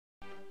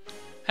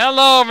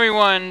Hello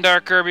everyone,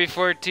 Dark Kirby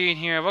 14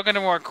 here. Welcome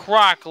to more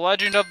Croc,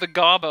 Legend of the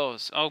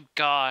Gobbos. Oh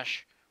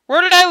gosh.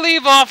 Where did I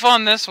leave off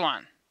on this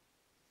one?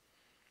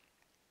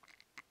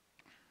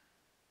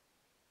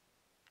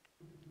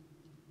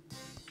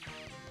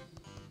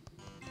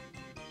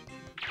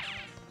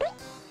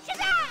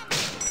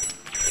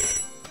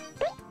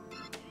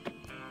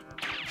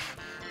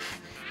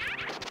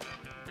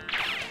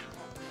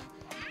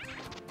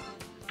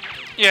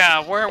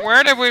 Yeah,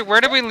 where did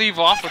we leave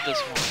off with this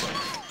one?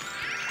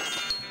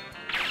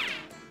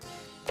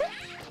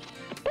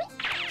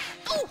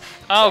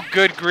 Oh,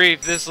 good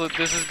grief! This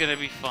is gonna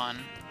be fun.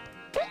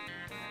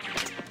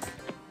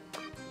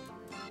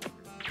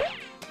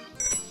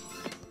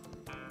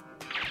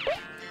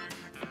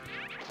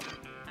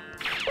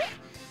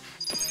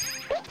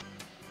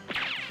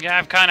 Yeah,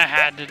 I've kind of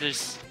had to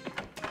just.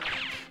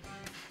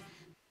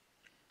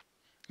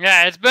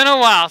 Yeah, it's been a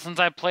while since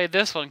I played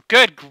this one.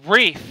 Good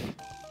grief!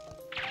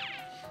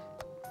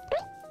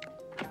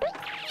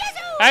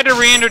 I had to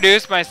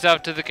reintroduce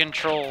myself to the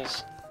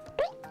controls.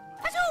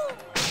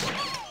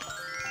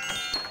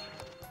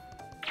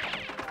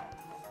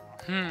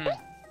 Hmm.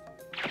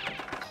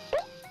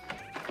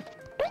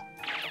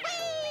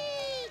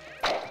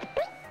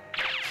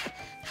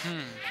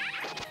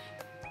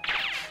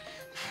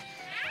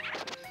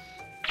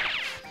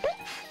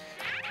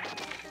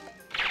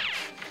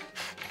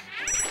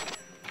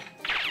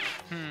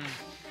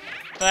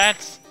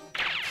 That's...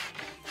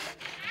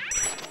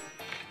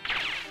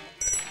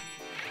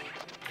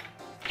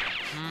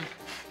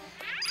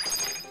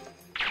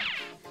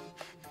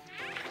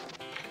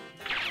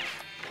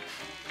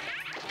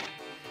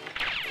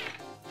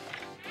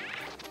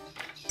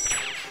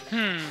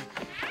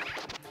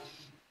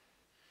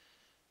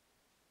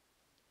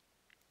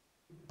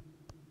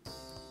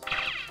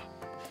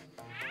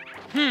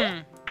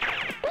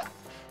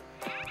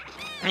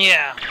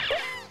 Yeah.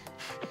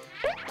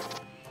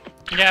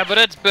 Yeah, but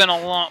it's been a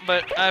long...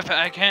 But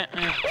I can't...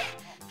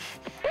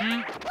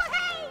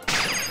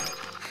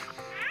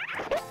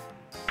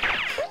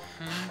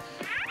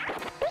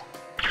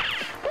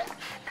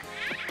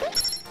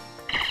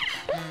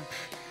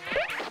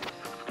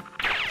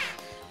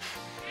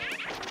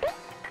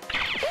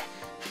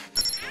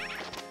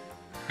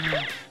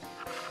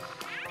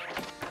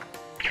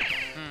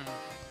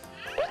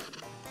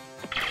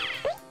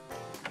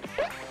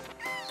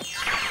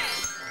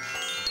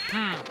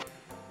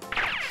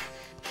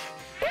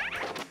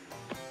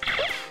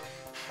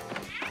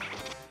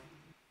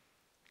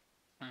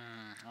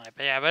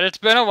 Yeah, but it's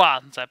been a while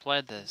since I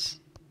played this.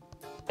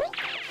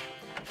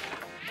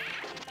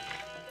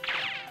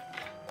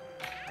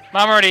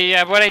 I'm already,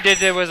 yeah, what I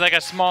did was like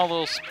a small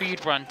little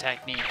speed run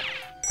technique.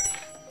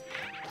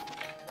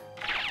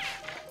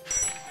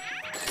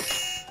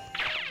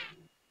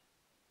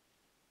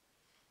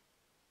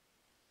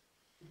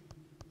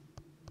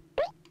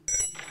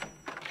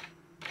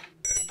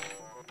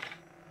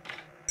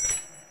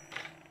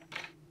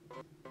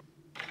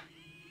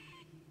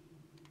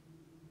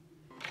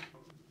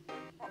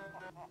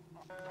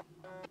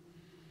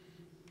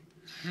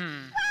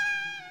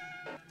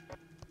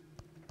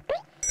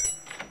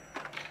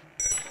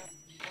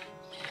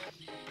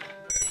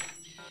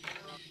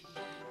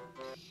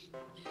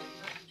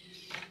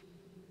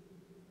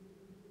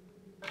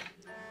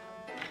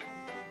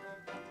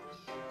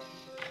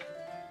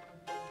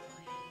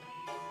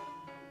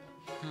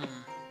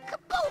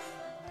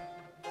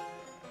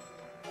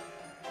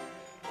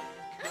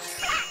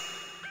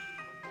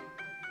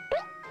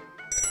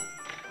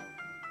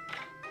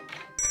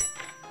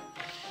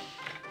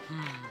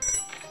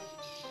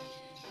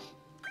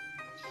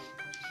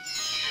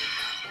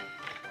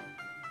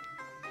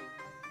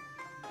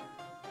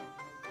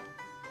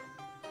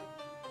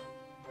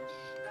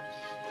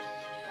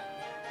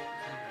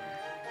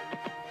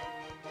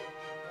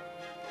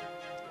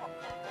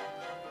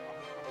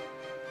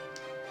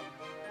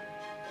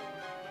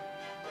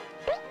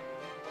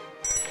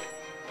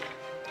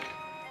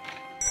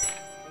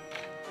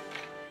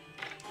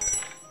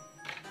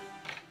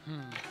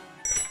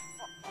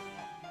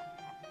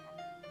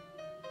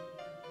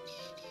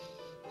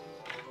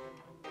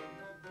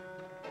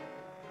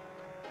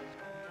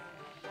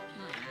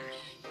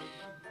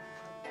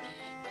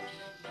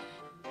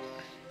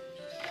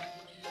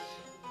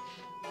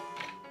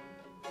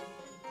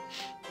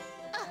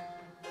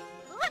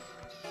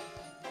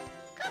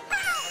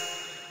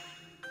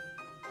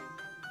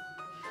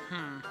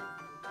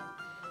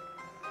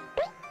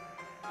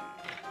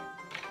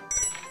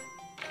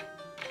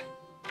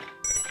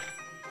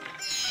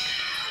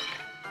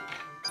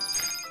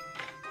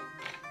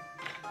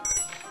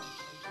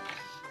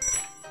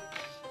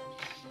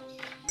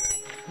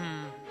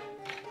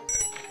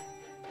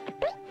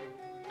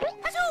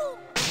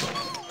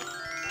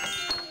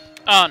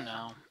 Oh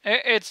no,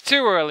 it's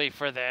too early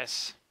for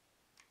this.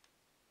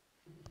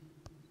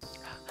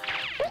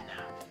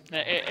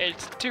 No,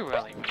 it's too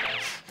early for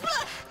this.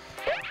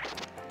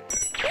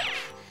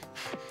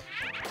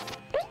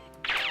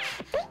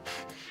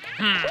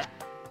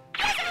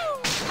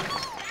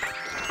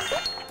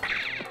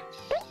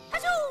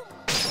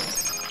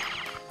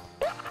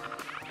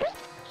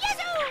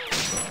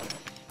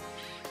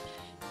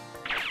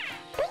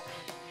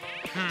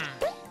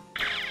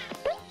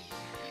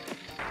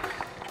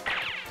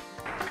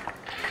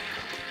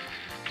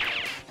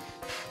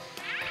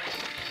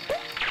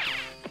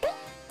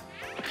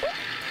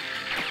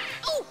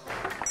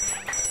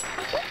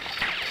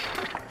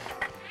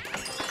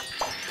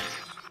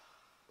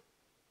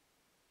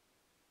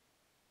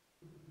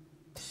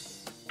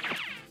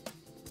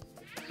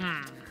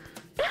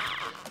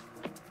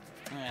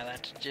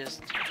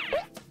 just...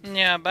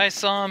 Yeah, but I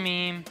saw a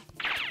meme.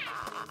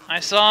 I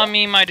saw a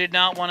meme I did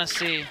not want to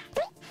see.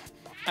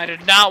 I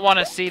did not want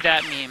to see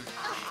that meme.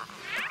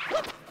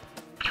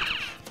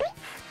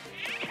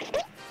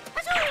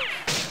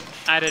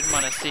 I didn't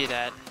want to see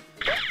that.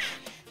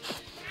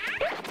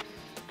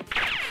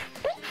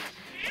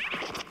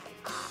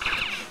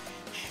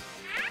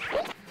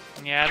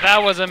 Yeah,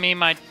 that was a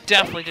meme I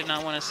definitely did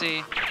not want to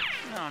see.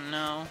 Oh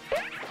no.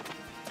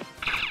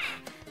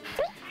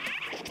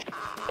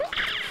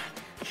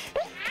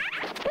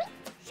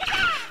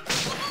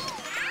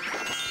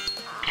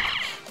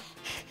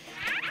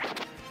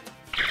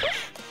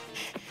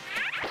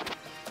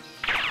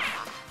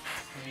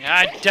 Yeah,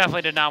 I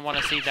definitely did not want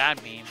to see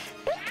that meme.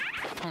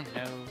 Oh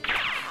no.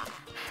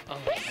 Oh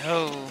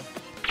no.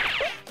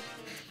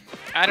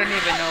 I don't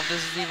even know if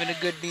this is even a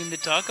good meme to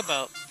talk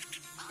about.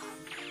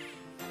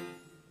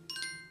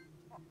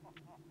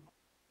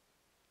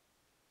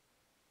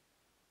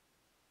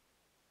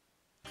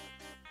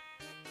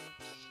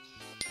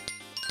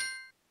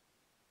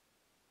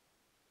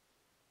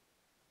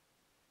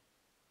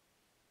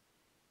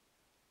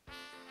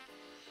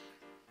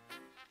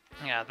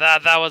 Yeah,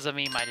 that was a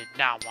meme I did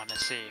not want to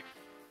see.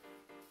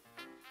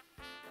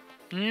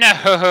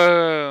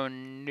 No,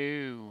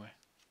 no.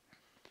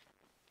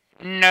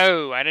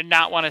 No, I did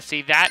not want to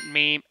see that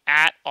meme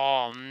at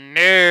all.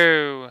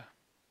 No.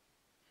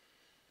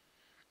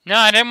 No,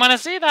 I didn't want to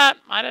see that.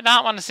 I did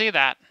not want to see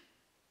that.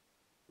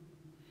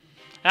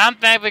 And I'm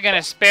thankfully going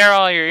to spare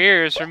all your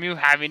ears from you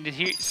having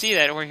to see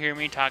that or hear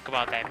me talk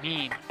about that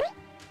meme.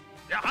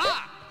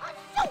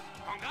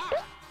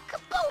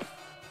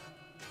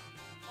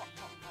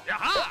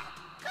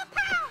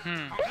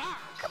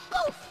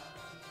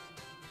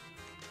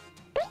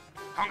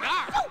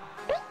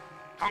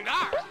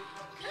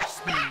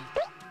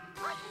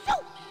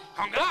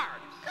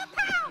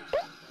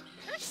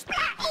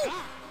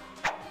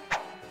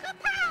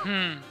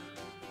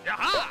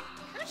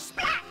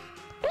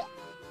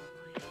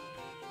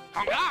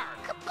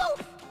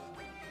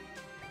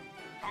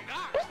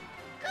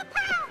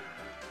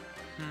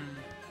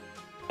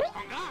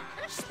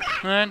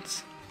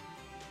 Let's...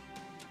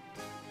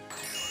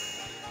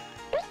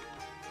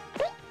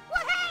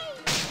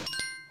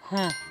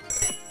 Huh.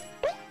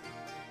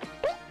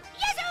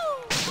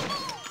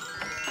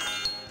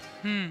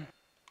 Hmm.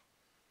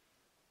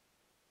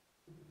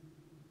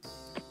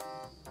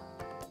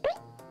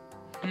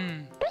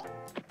 Hmm.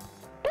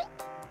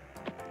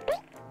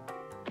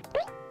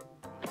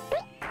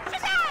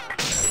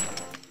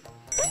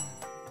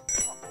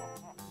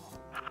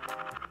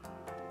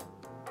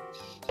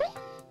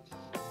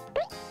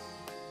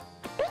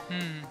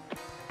 Hmm.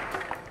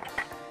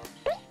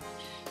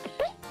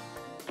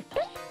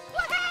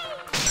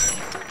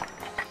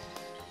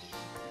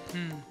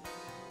 Hmm.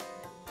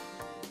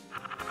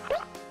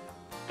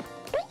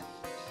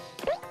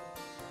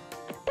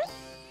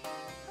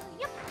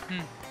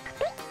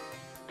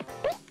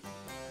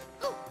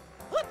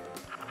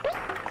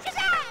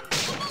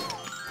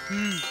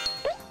 Hmm.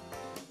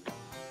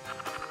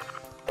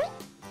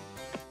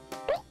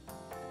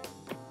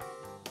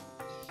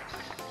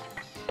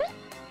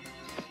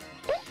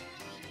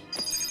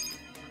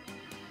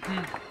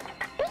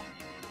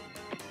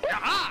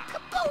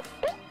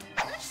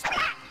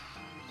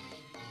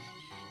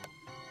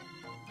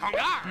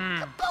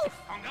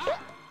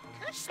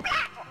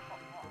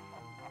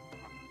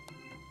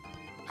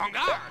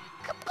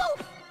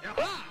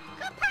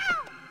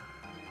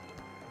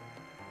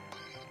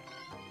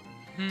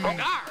 Hmm.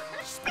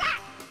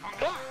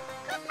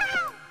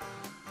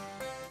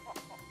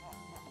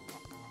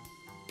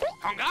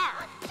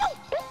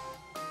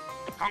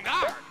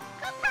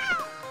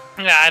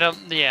 Yeah, I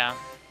don't... Yeah.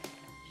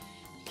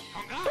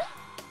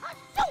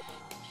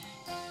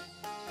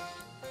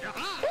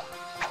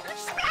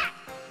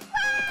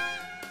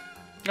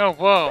 Oh,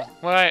 whoa.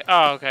 What?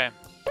 Oh, okay.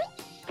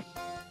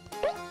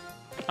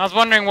 I was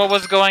wondering what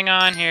was going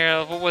on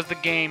here. What was the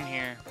game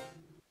here?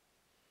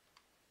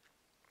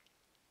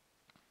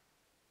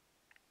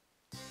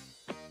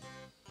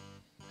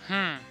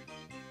 Hmm.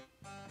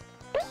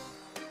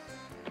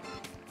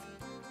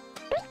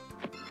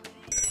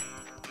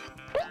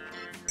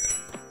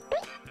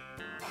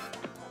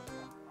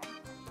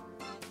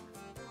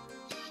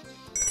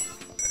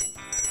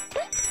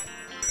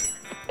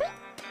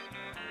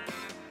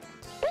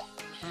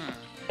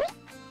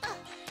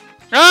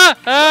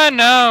 Ah!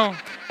 No!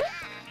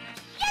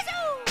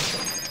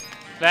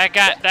 That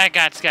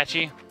got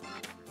sketchy.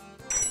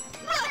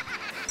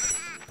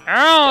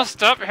 Oh,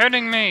 stop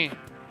hitting me!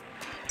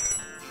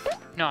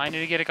 No, I need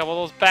to get a couple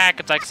of those back.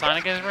 It's like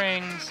Sonic and his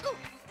rings.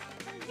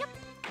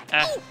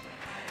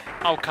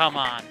 Oh, come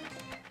on.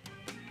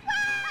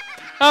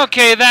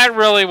 Okay, that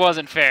really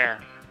wasn't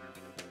fair.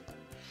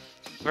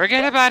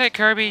 Forget about it,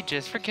 Kirby.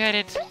 Just forget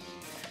it.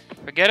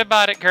 Forget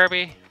about it,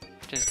 Kirby.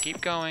 Just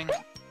keep going.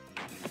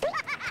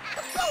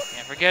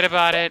 Yeah, forget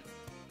about it.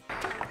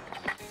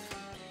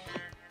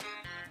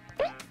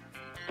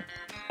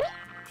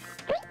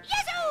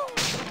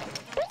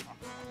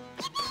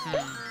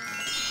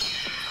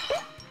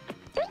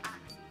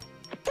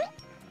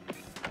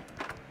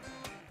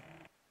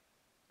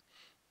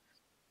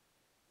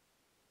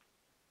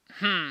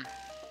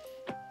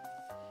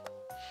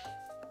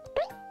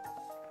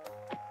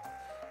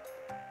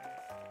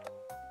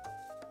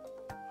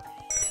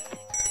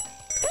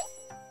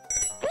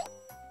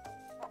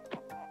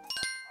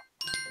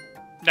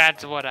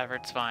 That's whatever,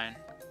 it's fine.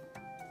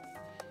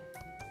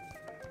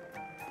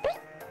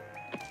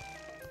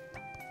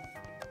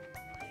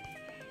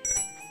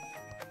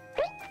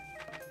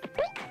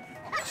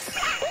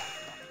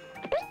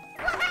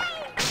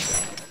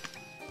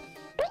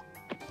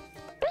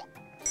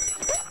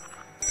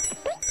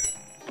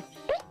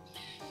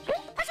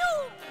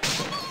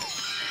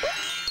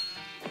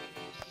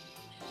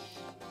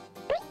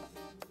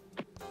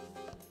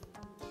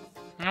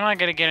 I'm not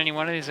gonna get any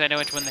one of these. I know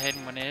which one the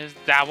hidden one is.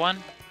 That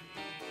one.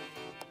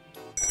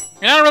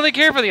 And I don't really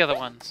care for the other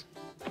ones.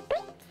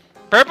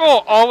 Purple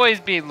will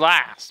always be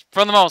last,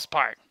 for the most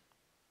part.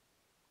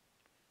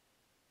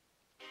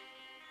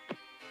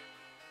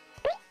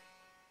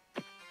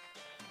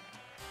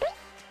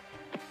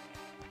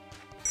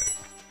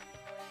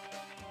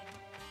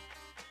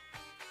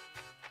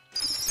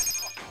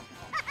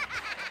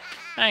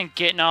 I ain't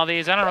getting all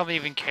these. I don't really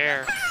even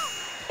care.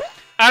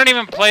 I don't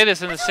even play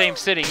this in the same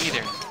sitting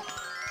either.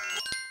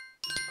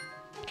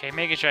 Okay,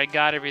 making sure I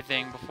got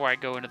everything before I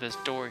go into this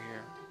door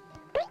here.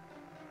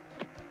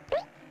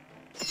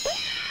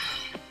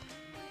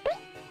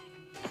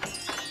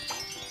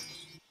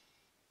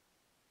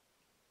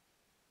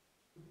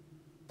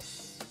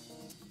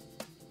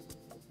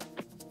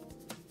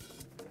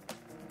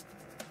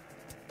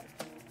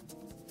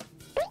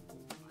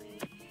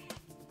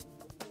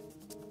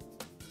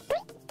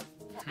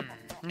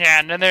 Yeah,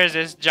 and then there's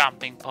this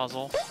jumping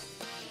puzzle.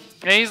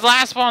 Yeah, these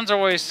last ones are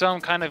always some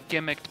kind of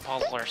gimmicked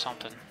puzzle or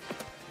something.